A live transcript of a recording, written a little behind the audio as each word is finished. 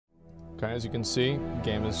Okay, as you can see, the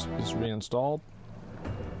game is reinstalled.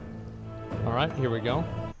 Alright, here we go.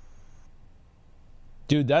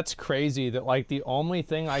 Dude, that's crazy that, like, the only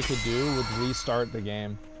thing I could do would restart the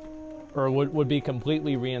game. Or would be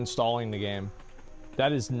completely reinstalling the game.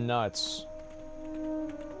 That is nuts.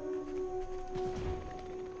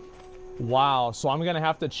 Wow, so I'm gonna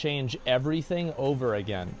have to change everything over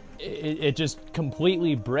again. It just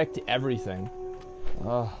completely bricked everything.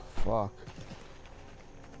 Oh, fuck.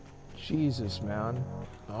 Jesus, man.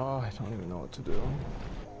 Oh, I don't even know what to do.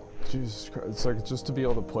 Jesus Christ, it's like, just to be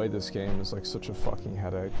able to play this game is like such a fucking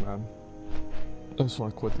headache, man. I just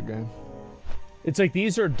want to quit the game. It's like,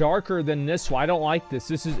 these are darker than this one. I don't like this.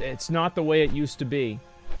 It's not the way it used to be.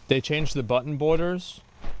 They changed the button borders.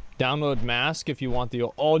 Download mask if you want the...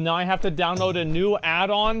 Oh, now I have to download a new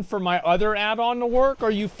add-on for my other add-on to work?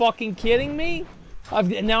 Are you fucking kidding me?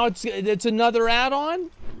 Now it's another add-on?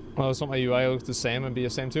 Oh, so my UI looks the same and be the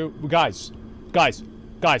same too? Guys,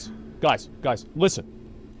 listen.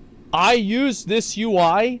 I used this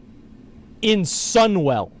UI in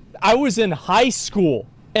Sunwell. I was in high school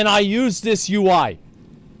and I used this UI.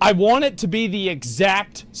 I want it to be the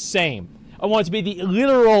exact same. I want it to be the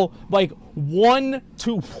literal, like,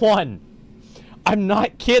 1-to-1. I'm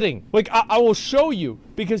not kidding. Like, I will show you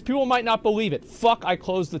because people might not believe it. Fuck, I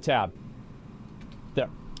closed the tab. There.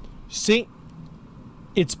 See?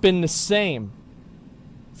 It's been the same.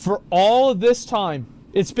 For all of this time,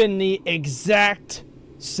 it's been the exact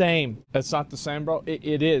same. It's not the same, bro.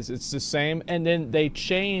 It is. It's the same. And then they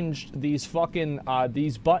changed these fucking,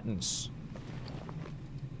 these buttons.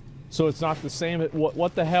 So it's not the same.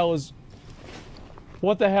 What the hell is...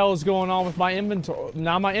 What the hell is going on with my inventory?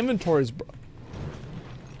 Now my inventory's...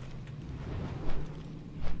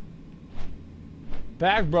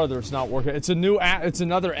 Bag Brother's not working. It's a new it's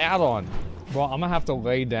another add-on. Bro, I'm gonna have to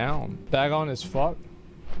lay down. Bag on is fuck.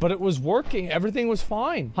 But it was working. Everything was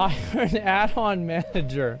fine. Hire an add-on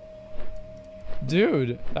manager.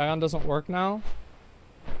 Dude, Bag on doesn't work now?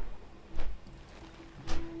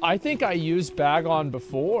 I think I used Bag on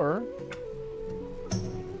before.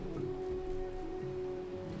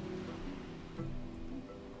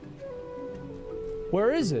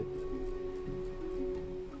 Where is it?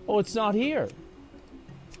 Oh, it's not here.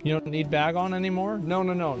 You don't need Bag on anymore?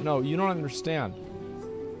 No, you don't understand.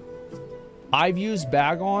 I've used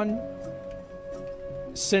Bag on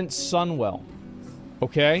since Sunwell.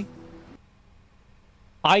 Okay?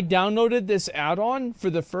 I downloaded this add-on for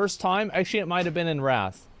the first time. Actually, it might have been in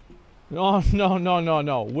Wrath. No.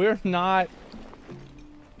 We're not...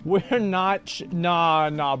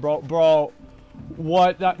 Nah, bro.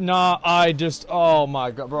 What? Nah, I just... Oh my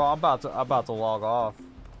god, bro, I'm about to log off.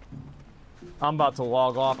 I'm about to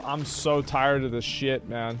log off. I'm so tired of this shit,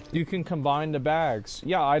 man. You can combine the bags.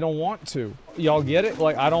 Yeah, I don't want to. Y'all get it?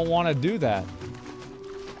 Like, I don't want to do that.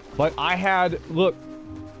 Like, look,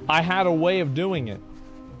 I had a way of doing it.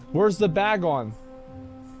 Where's the bag on?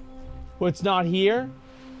 Well, it's not here.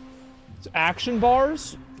 It's action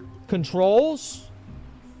bars? Controls?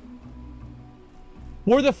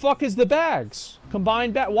 Where the fuck is the bags?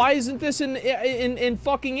 Combined bag. Why isn't this in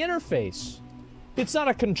fucking interface? It's not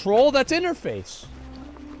a control, that's interface.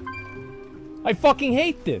 I fucking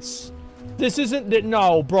hate this. This isn't...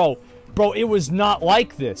 No, bro. Bro, it was not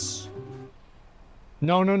like this.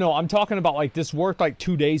 No. I'm talking about, like, this worked, like,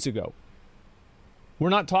 2 days ago. We're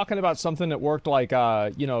not talking about something that worked, like,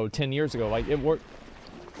 you know, 10 years ago. Like, it worked...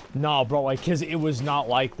 No, bro, like, because it was not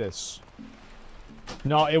like this.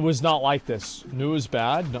 No, it was not like this. New is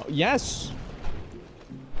bad? No. Yes.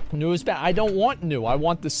 New is bad. I don't want new. I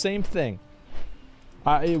want the same thing.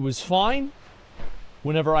 It was fine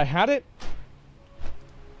whenever I had it.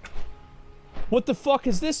 What the fuck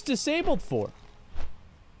is this disabled for?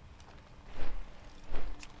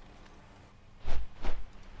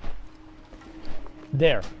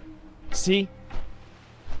 There. See?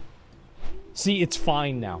 See, it's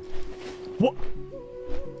fine now. What?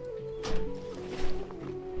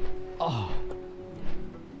 Oh.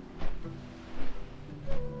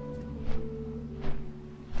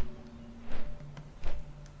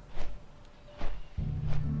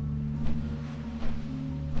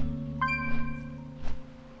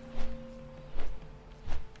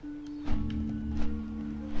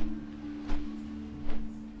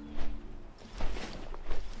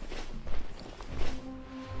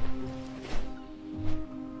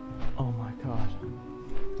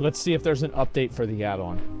 Let's see if there's an update for the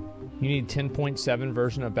add-on. You need 10.7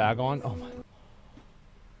 version of Bag on? Oh my...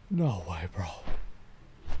 No way, bro.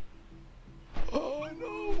 Oh,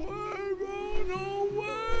 no way, bro. No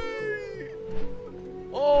way.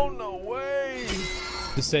 Oh, no way.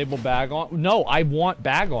 Disable Bag on? No, I want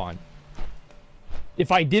Bag on.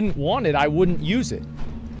 If I didn't want it, I wouldn't use it.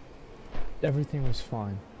 Everything was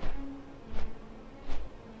fine.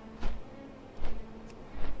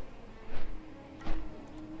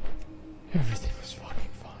 Everything was fucking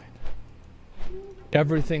fine.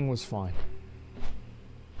 Everything was fine.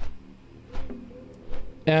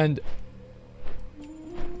 And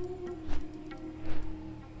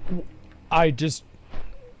I just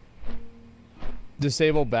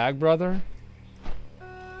disable bag, brother.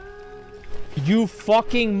 You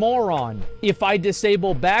fucking moron. If I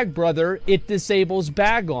disable bag, brother, it disables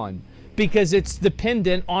bag on because it's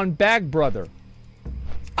dependent on bag, brother.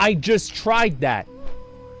 I just tried that.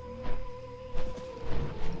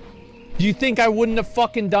 Do you think I wouldn't have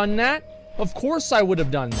fucking done that? Of course I would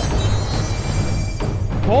have done that.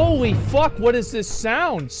 Holy fuck, what is this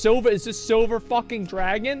sound? Silver, is this silver fucking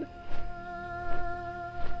dragon?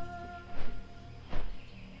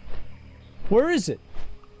 Where is it?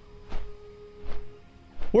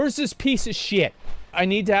 Where's this piece of shit? I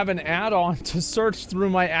need to have an add-on to search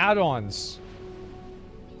through my add-ons.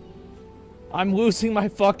 I'm losing my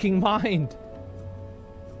fucking mind.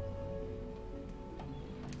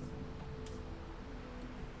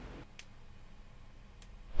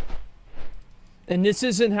 And this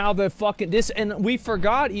isn't how the fucking... and we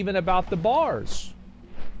forgot even about the bars.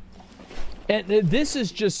 And this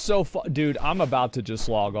is just so dude, I'm about to just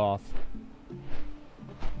log off.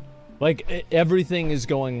 Like, everything is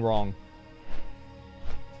going wrong.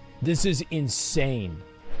 This is insane.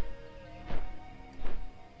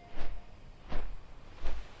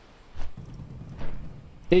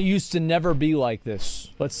 It used to never be like this.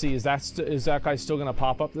 Let's see, is that guy still gonna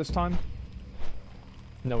pop up this time?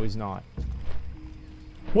 No, he's not.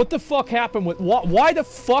 What the fuck happened with... Why the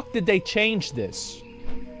fuck did they change this?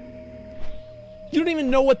 You don't even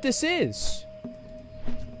know what this is.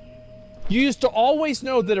 You used to always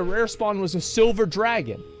know that a rare spawn was a silver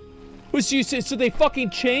dragon. So they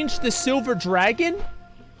fucking changed the silver dragon?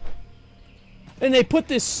 And they put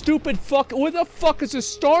this stupid fuck... What the fuck does a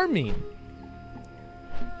star mean?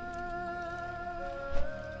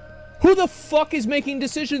 Who the fuck is making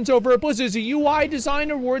decisions over at Blizzard? Is a UI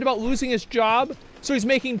designer worried about losing his job? So he's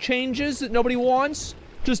making changes that nobody wants?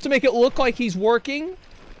 Just to make it look like he's working?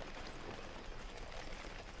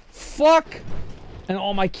 Fuck! And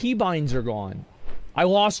all my keybinds are gone. I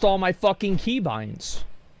lost all my fucking keybinds.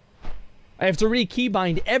 I have to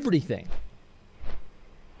re-keybind everything.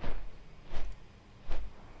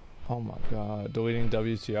 Oh my god. Deleting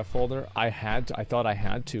WTF folder? I thought I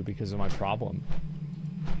had to because of my problem.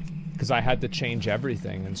 Because I had to change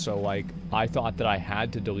everything, and so, like, I thought that I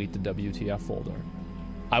had to delete the WTF folder.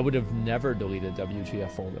 I would have never deleted WTF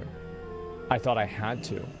folder. I thought I had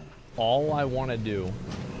to. All I want to do...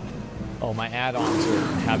 Oh, my add-ons are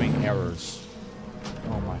having errors.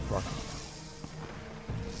 Oh my fuck.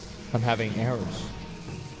 I'm having errors.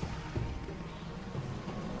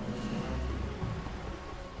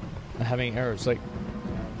 I'm having errors. Like,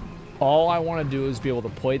 all I want to do is be able to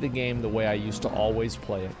play the game the way I used to always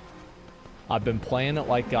play it. I've been playing it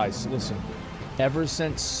like, guys, listen, ever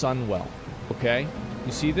since Sunwell, okay?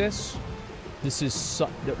 You see this? This is,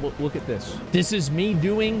 look at this. This is me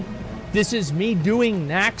doing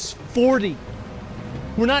Nax 40.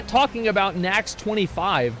 We're not talking about Nax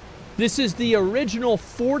 25. This is the original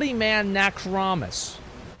 40-man Naxxramas.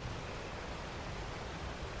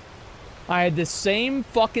 I had the same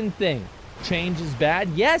fucking thing. Change is bad?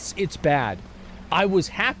 Yes, it's bad. I was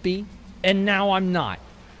happy, and now I'm not.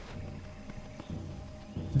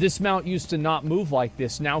 This mount used to not move like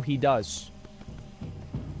this. Now he does.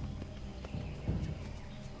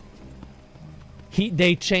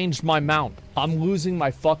 They changed my mount. I'm losing my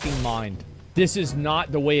fucking mind. This is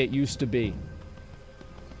not the way it used to be.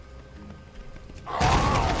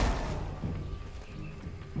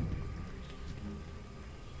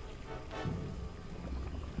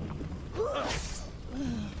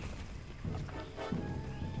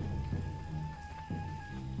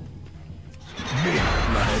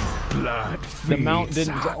 The mount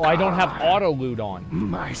didn't... I don't have auto loot on.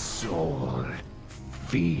 My soul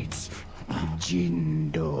feeds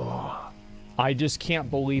Jindo. I just can't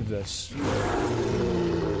believe this.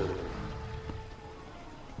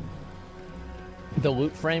 The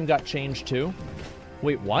loot frame got changed too?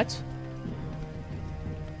 Wait, what?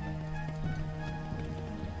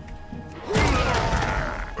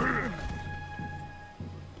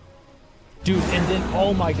 Dude, and then,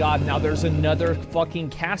 oh my god, now there's another fucking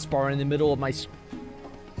cast bar in the middle of my...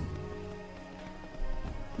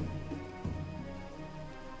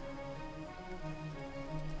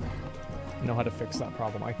 I know how to fix that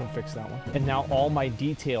problem. I can fix that one. And now all my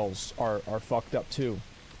details are fucked up too.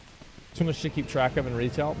 Too much to keep track of in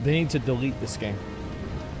retail. They need to delete this game.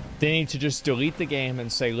 They need to just delete the game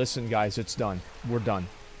and say, listen, guys, it's done. We're done.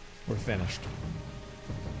 We're finished.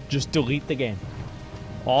 Just delete the game.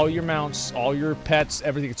 All your mounts, all your pets,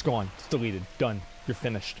 everything, it's gone. It's deleted. Done. You're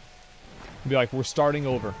finished. Be like, we're starting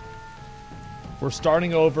over. We're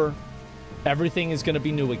starting over. Everything is going to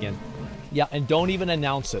be new again. Yeah, and don't even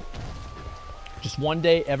announce it. Just one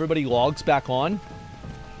day, everybody logs back on,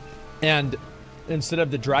 and instead of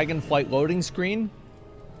the Dragonflight loading screen,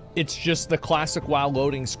 it's just the classic WoW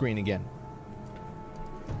loading screen again.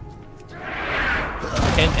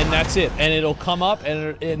 And that's it. And it'll come up,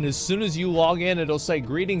 and as soon as you log in, it'll say,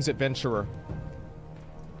 greetings, adventurer.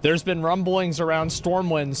 There's been rumblings around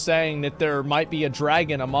Stormwind saying that there might be a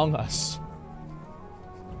dragon among us.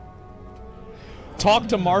 Talk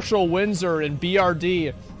to Marshal Windsor and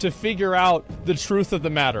BRD to figure out the truth of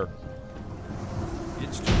the matter.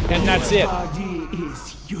 And that's it.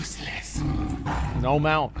 Is useless. No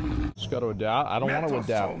mount. Just gotta adapt. I don't want to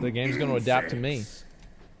adapt. The game's gonna adapt to me.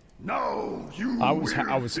 No, you I was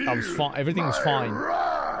fine. Everything was fine.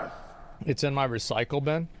 It's in my recycle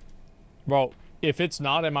bin. Well, if it's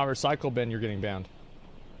not in my recycle bin, you're getting banned.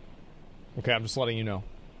 Okay, I'm just letting you know.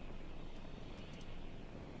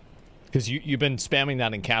 Because you've been spamming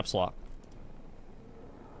that in caps lock.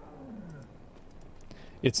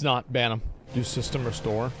 It's not. Ban them. Do system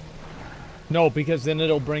restore. No, because then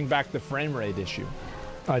it'll bring back the frame rate issue.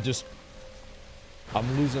 I'm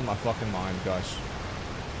losing my fucking mind, guys.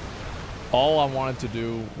 All I wanted to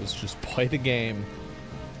do was just play the game.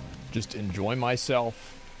 Just enjoy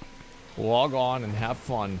myself. Log on and have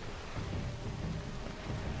fun.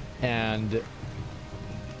 And...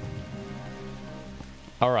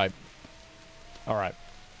 Alright. Alright.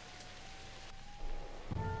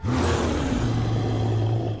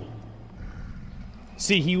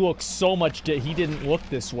 See, he looks so much... He didn't look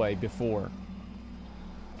this way before.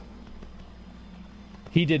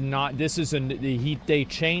 He did not... This is a... They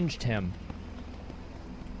changed him.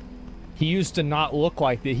 He used to not look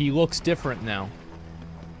like that. He looks different now.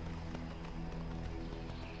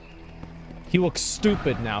 He looks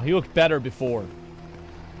stupid now. He looked better before.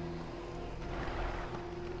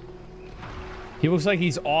 He looks like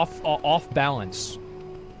he's off balance.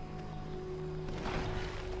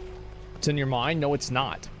 It's in your mind? No, it's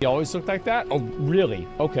not. He always looked like that? Oh, really?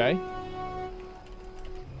 Okay.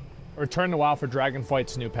 Return to WoW for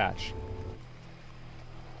Dragonflight's new patch.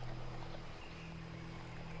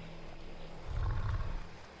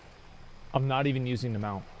 I'm not even using the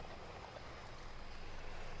mount.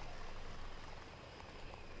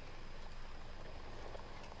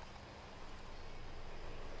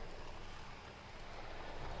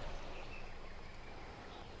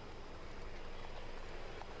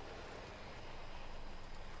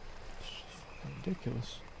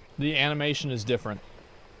 Ridiculous. The animation is different.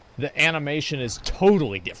 The animation is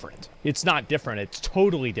totally different. It's not different, it's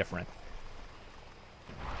totally different.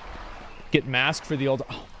 Get masked for the old...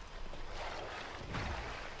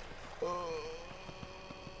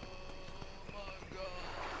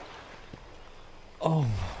 Oh.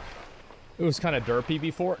 It was kind of derpy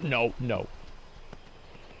before? No, no.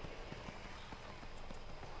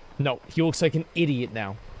 No, he looks like an idiot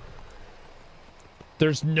now.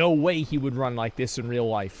 There's no way he would run like this in real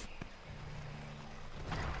life.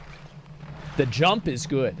 The jump is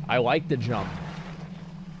good. I like the jump.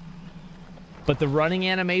 But the running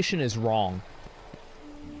animation is wrong.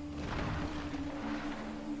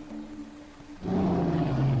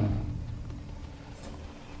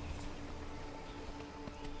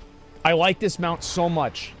 I like this mount so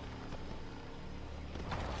much.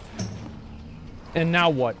 And now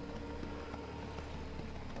what?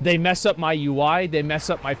 They mess up my UI, they mess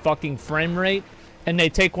up my fucking frame rate, and they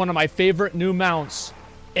take one of my favorite new mounts,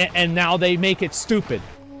 and now they make it stupid.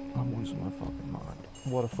 I'm losing my fucking mind.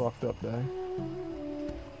 What a fucked up day.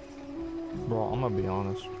 Bro, I'm gonna be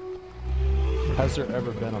honest. Has there ever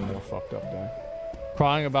been a more fucked up day?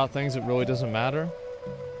 Crying about things that really doesn't matter?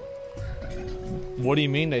 What do you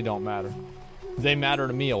mean they don't matter? They matter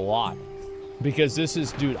to me a lot. Because this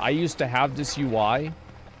is, dude, I used to have this UI.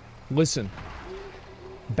 Listen.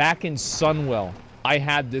 Back in Sunwell, I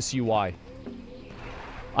had this UI.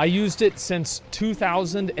 I used it since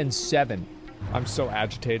 2007. I'm so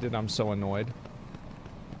agitated, I'm so annoyed.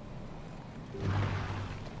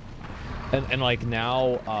 And like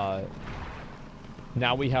now,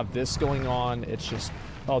 now we have this going on. It's just,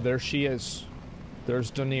 oh, there she is.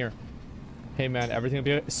 There's Donier. Hey man, everything will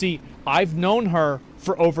be okay. See, I've known her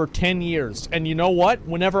for over 10 years. And you know what?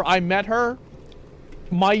 Whenever I met her,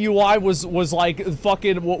 my UI was like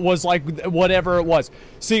fucking was like whatever it was.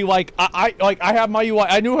 See, like I have my UI.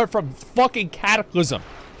 I knew her from fucking Cataclysm,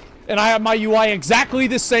 and I have my UI exactly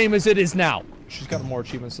the same as it is now. She's got more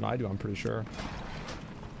achievements than I do, I'm pretty sure.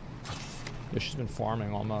 Yeah, she's been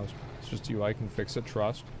farming almost. It's just UI can fix it.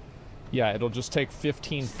 Trust. Yeah, it'll just take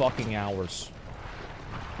 15 fucking hours.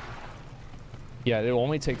 Yeah, it'll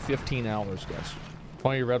only take 15 hours, guys.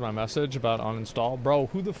 Oh, you read my message about uninstall? Bro,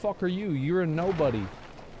 who the fuck are you? You're a nobody.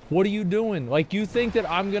 What are you doing? Like, you think that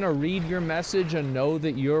I'm gonna read your message and know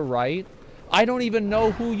that you're right? I don't even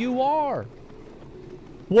know who you are.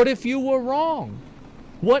 What if you were wrong?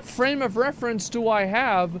 What frame of reference do I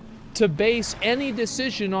have to base any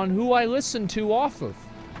decision on who I listen to off of?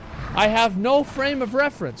 I have no frame of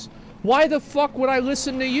reference. Why the fuck would I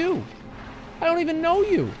listen to you? I don't even know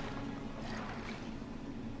you.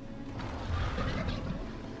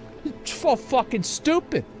 It's so fucking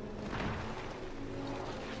stupid.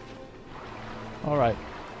 Alright.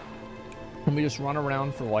 Let me just run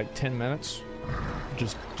around for like 10 minutes.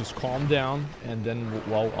 Just calm down, and then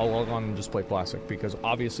I'll log on and just play Classic, because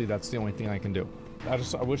obviously that's the only thing I can do. I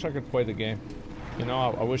wish I could play the game. You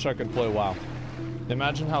know, I wish I could play WoW.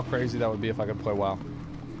 Imagine how crazy that would be if I could play WoW.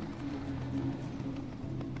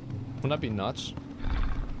 Wouldn't that be nuts?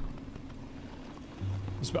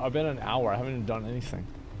 I've been an hour. I haven't even done anything.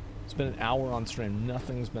 It's been an hour on stream.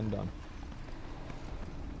 Nothing's been done.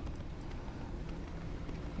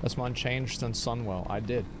 Asmongold changed since Sunwell. I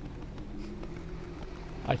did.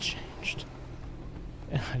 I changed.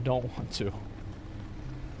 And I don't want to.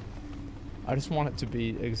 I just want it to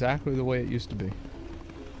be exactly the way it used to be.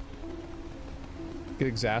 Get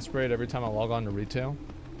exasperated every time I log on to retail.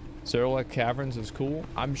 Zerolek Caverns is cool.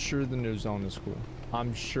 I'm sure the new zone is cool.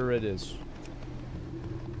 I'm sure it is.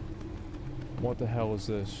 What the hell is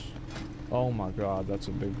this? Oh my god, that's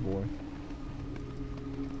a big boy.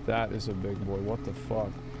 That is a big boy. What the fuck?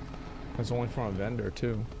 That's only from a vendor,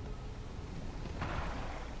 too.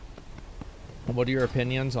 What are your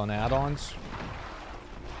opinions on add-ons?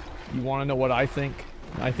 You want to know what I think?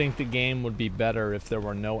 I think the game would be better if there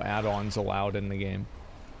were no add-ons allowed in the game.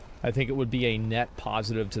 I think it would be a net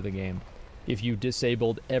positive to the game if you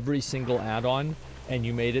disabled every single add-on and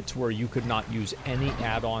you made it to where you could not use any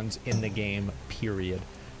add-ons in the game, period.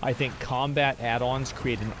 I think combat add-ons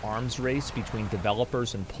create an arms race between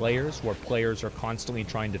developers and players, where players are constantly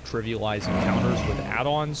trying to trivialize encounters with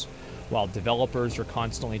add-ons, while developers are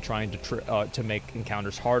constantly trying to make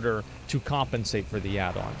encounters harder to compensate for the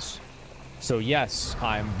add-ons. So yes,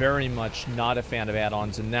 I'm very much not a fan of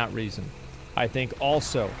add-ons in that reason. I think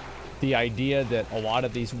also the idea that a lot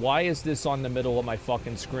of these... Why is this on the middle of my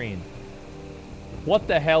fucking screen? What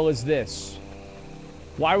the hell is this?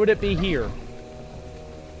 Why would it be here?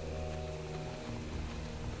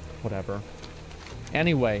 Whatever.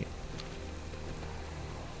 Anyway.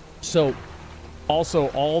 So, also,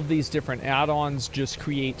 all of these different add-ons just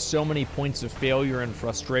create so many points of failure and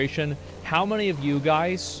frustration. How many of you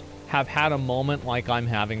guys have had a moment like I'm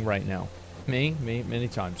having right now? Me, many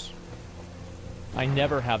times. I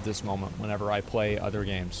never have this moment whenever I play other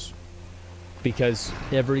games, because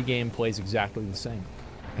every game plays exactly the same.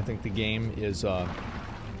 I think the game is,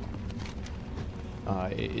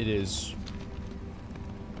 it is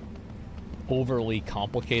overly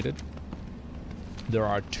complicated. There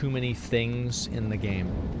are too many things in the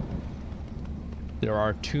game. There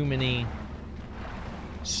are too many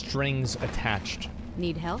strings attached.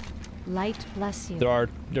 Need help? Light bless you.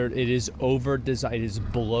 It is over-designed. It is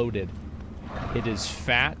bloated. It is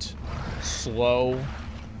fat, slow,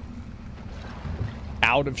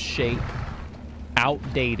 out of shape,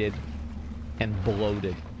 outdated, and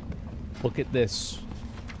bloated. Look at this.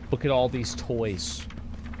 Look at all these toys.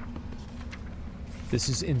 This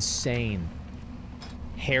is insane.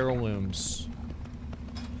 Heirlooms.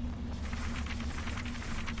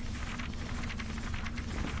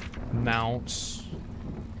 Mounts.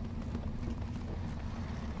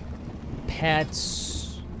 Pets.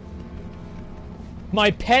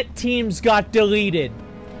 My pet teams got deleted.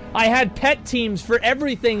 I had pet teams for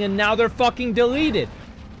everything and now they're fucking deleted.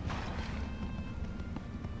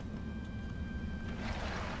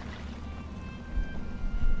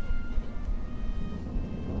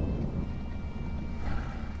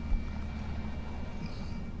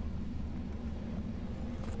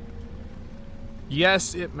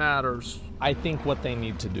 Yes, it matters. I think what they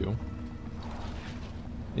need to do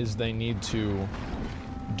is they need to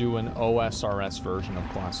do an OSRS version of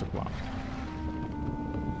Classic WoW.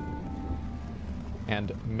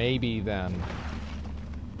 And maybe then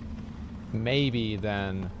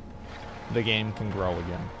the game can grow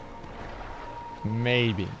again.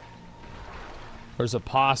 Maybe. There's a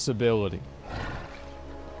possibility.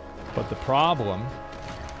 But the problem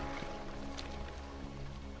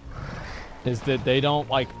is that they don't,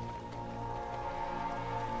 like...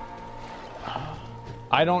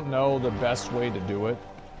 I don't know the best way to do it.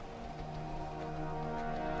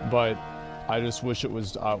 But I just wish it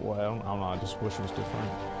was, well, I don't know, I just wish it was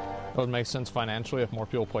different. It would make sense financially if more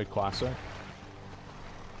people played Classic.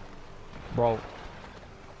 Bro,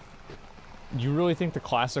 you really think the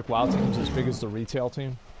Classic WoW team is as big as the retail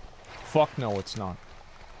team? Fuck no, it's not.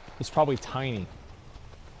 It's probably tiny.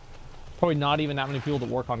 Probably not even that many people that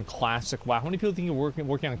work on Classic WoW. How many people think you're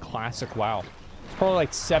working on Classic WoW? It's probably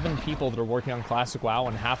like 7 people that are working on Classic WoW,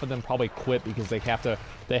 and half of them probably quit because they have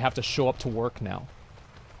to show up to work now.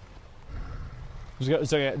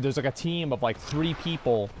 There's like a team of like 3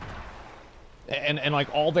 people, and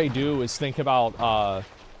like all they do is think about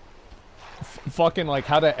fucking like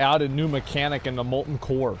how to add a new mechanic in the Molten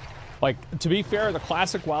Core. Like, to be fair, the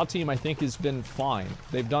Classic WoW team I think has been fine.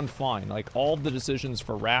 They've done fine. Like, all of the decisions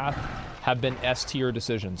for Wrath have been S-tier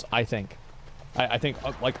decisions, I think. I think,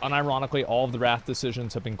 like, unironically, all of the Wrath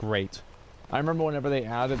decisions have been great. I remember whenever they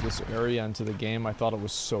added this area into the game, I thought it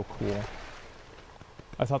was so cool.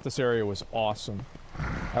 I thought this area was awesome.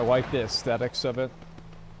 I like the aesthetics of it.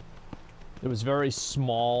 It was very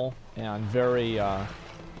small and very,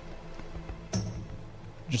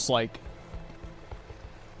 just like...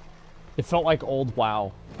 It felt like old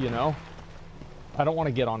WoW, you know? I don't want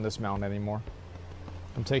to get on this mount anymore.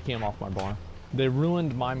 I'm taking him off my bar. They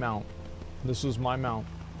ruined my mount. This was my mount.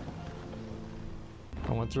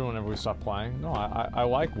 I went through whenever we stopped playing. No, I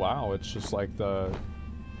like WoW. It's just like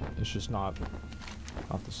it's just not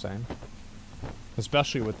the same.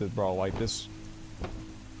 Especially with the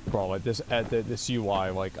this UI.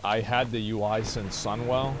 Like, I had the UI since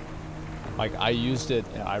Sunwell. Like, I used it,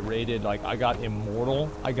 I rated, like, I got Immortal.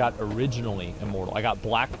 I got originally Immortal. I got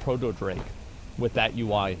Black Proto Drake with that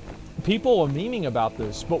UI. People are memeing about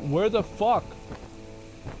this, but where the fuck?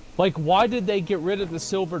 Like, why did they get rid of the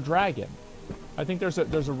Silver Dragon? I think there's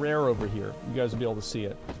a rare over here. You guys will be able to see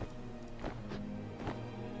it.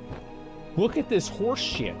 Look at this horse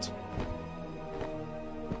shit.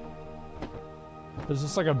 There's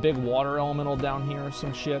just like a big water elemental down here or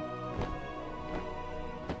some shit.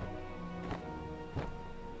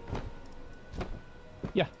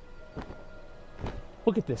 Yeah.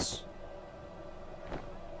 Look at this.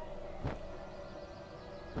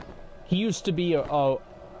 He used to be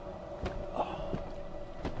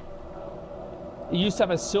he used to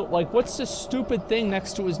have a silk, like, what's this stupid thing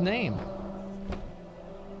next to his name?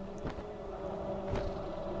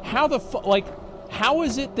 How the fuck, like, how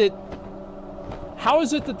is it that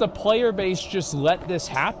the player base just let this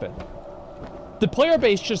happen? The player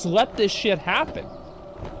base just let this shit happen.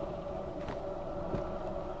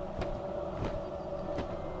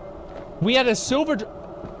 We had a silver...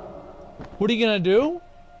 What are you gonna do?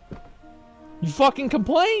 You fucking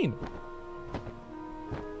complain!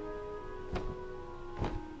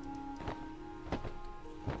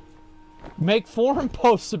 Make forum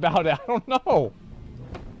posts about it, I don't know.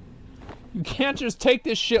 You can't just take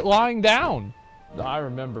this shit lying down. I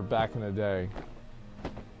remember back in the day,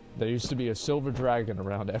 there used to be a silver dragon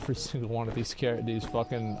around every single one of these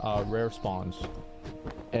fucking rare spawns.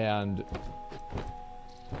 And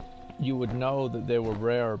you would know that they were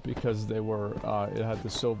rare because they were, it had the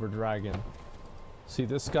silver dragon. See,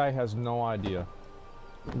 this guy has no idea.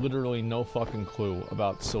 Literally no fucking clue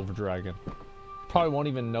about silver dragon. Probably won't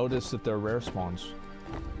even notice that they're rare spawns.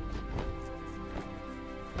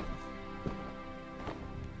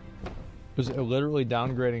 It was literally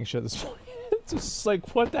downgrading shit this point. It's just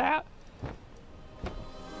like, what the heck?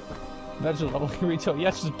 Imagine leveling retail.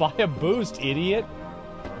 Yeah, just buy a boost, idiot.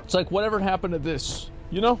 It's like, whatever happened to this?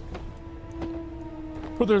 You know?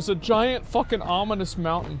 Where there's a giant fucking ominous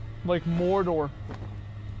mountain, like Mordor.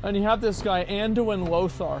 And you have this guy, Anduin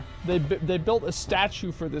Lothar. They built a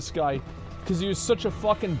statue for this guy because he was such a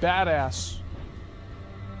fucking badass.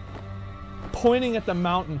 Pointing at the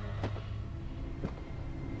mountain.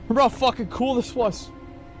 Remember how fucking cool this was?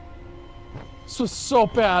 This was so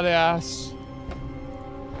badass.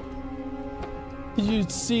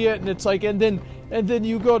 You'd see it and it's like, and then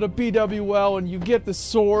you go to BWL and you get the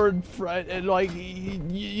sword, and like,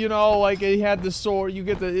 you know, like he had the sword, you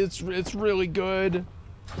get the, it's really good.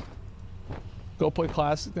 Go play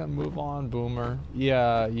Classic, then move on, boomer.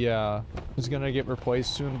 Yeah. He's gonna get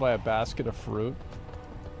replaced soon by a basket of fruit.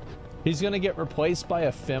 He's gonna get replaced by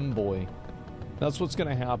a femboy. That's what's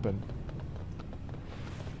gonna happen.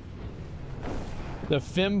 The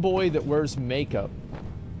femboy that wears makeup.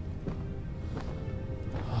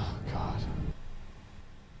 Oh, God.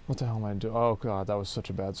 What the hell am I doing? Oh god, that was such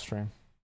a bad stream.